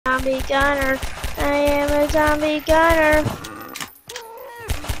zombie gunner. I am a zombie gunner.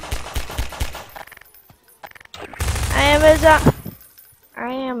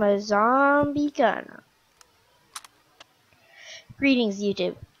 I am a zombie gunner. Greetings,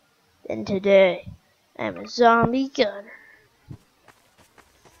 YouTube. And today, I'm a zombie gunner.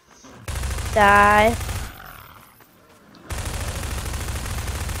 Die.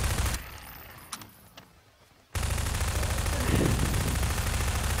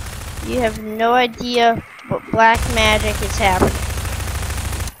 You have no idea what black magic is happening.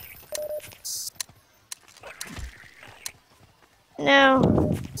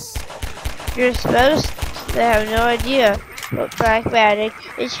 No. You're supposed to have no idea what black magic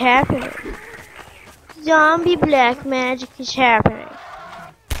is happening. Zombie black magic is happening.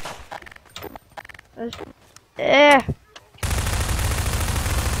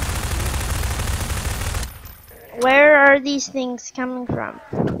 Where are these things coming from?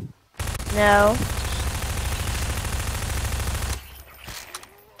 No.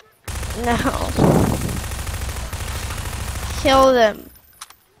 No. Kill them.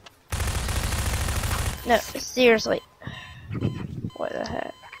 No, seriously. What the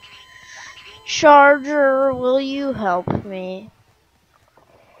heck? Charger, will you help me?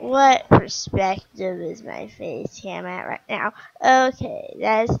 What perspective is my face cam at right now? Okay,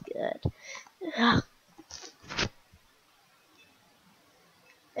 that's good.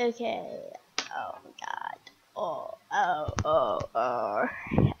 Okay. Oh god. Oh.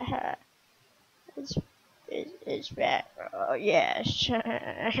 It's bad. Oh yes.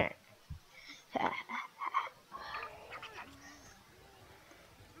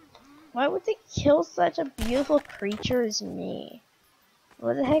 Why would they kill such a beautiful creature as me?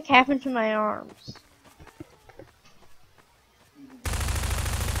 What the heck happened to my arms?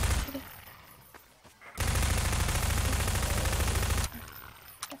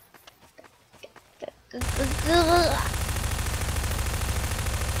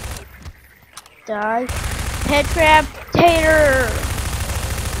 Die. Head trap tater!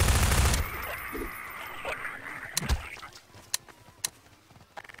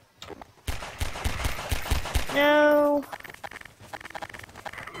 No.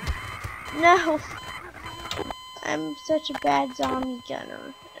 No. I'm such a bad zombie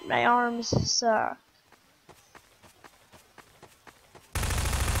gunner. My arms suck.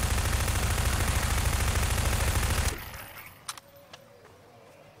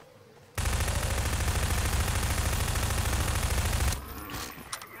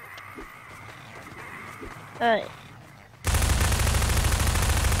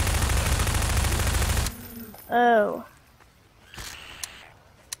 Oh.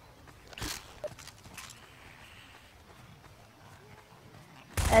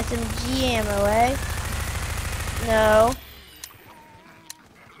 SMG ammo, eh? No.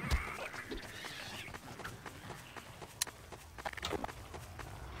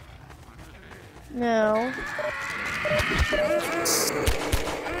 No.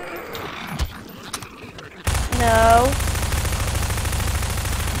 No.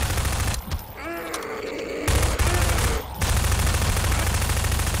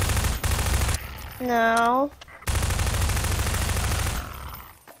 No.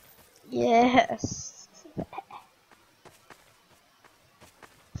 Yes.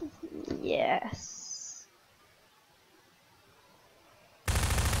 Yes.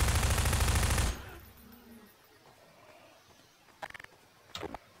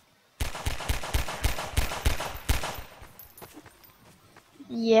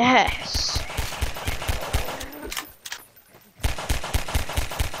 Yes.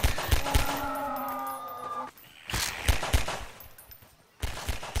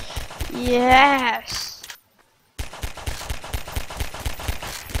 Yes.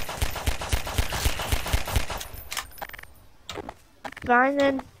 Fine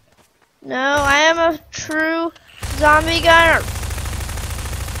then. No, I am a true zombie gunner.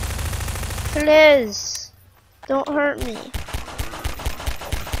 Please, don't hurt me.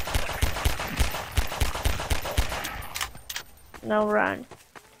 No, run.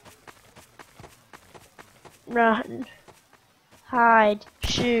 Run. Hide.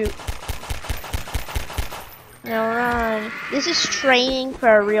 Shoot. No, run. This is training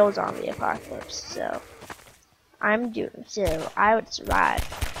for a real zombie apocalypse, so I'm doing so I would survive.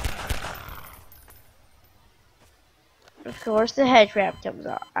 Of course, the head trap comes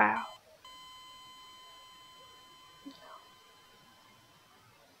off. Ow.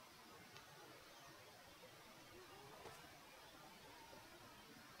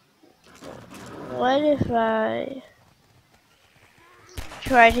 What if I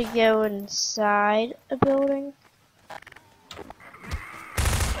try to go inside a building?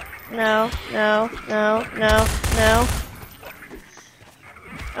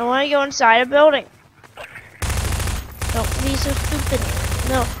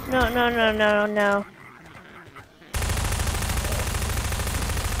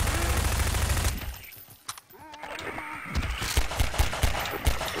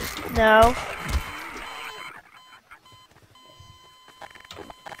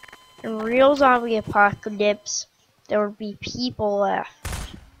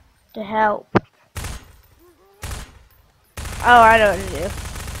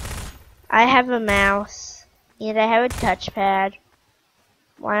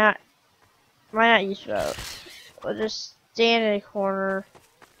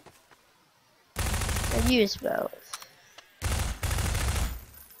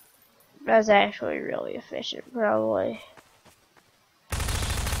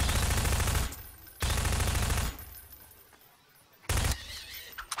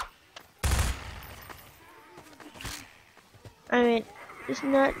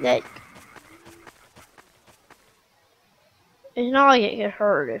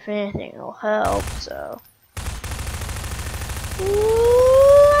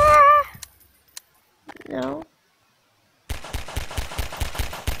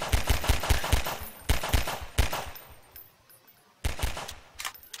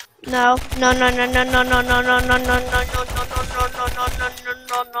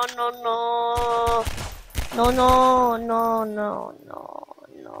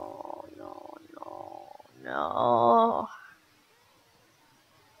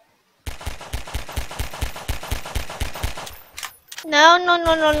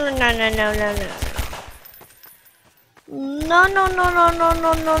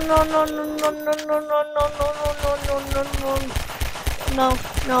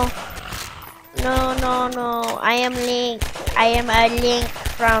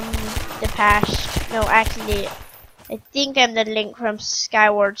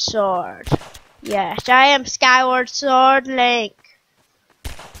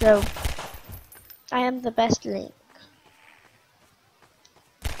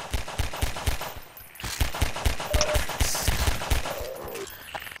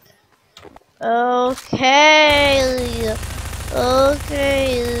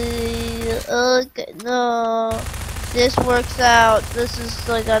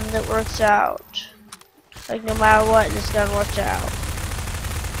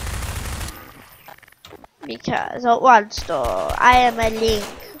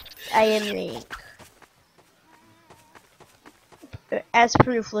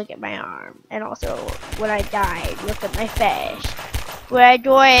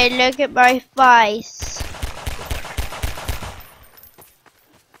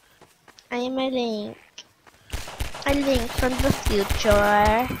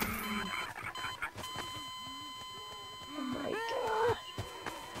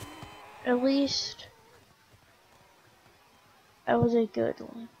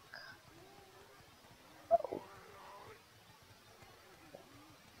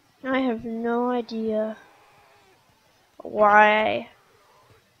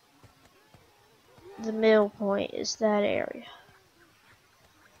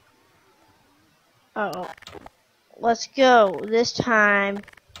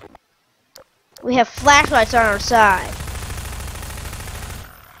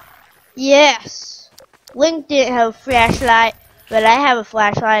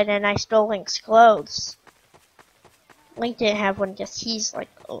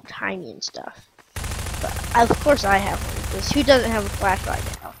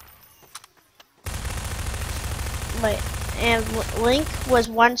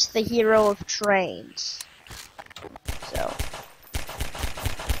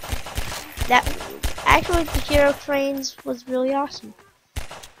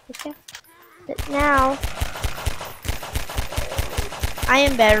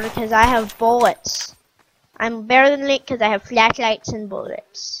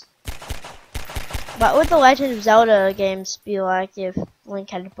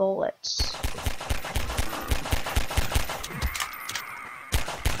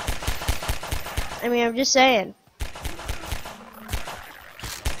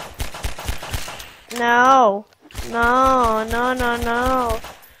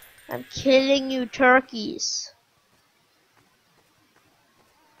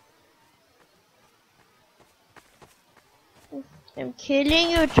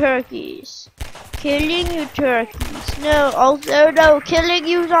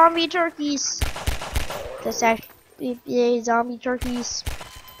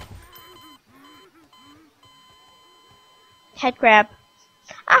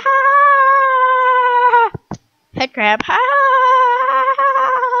 Head crab. Ha!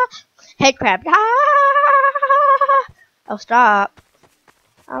 Head crab. Ha! I'll stop.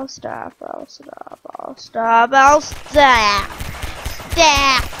 I'll stop. I'll stop. I'll stop. I'll stop.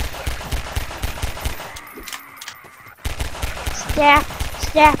 Stop. Stop.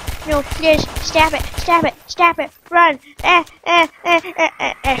 Stop. No, please. Stop it. Stop it. Stop it. Run. Stop it.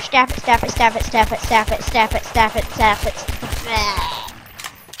 Stop it. Stop it. Stop it. Stop it. Stop it. Stop it. Stop it. Stop it. No.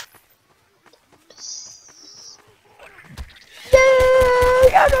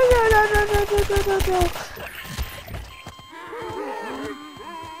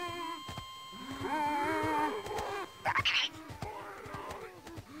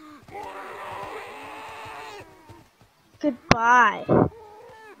 Goodbye.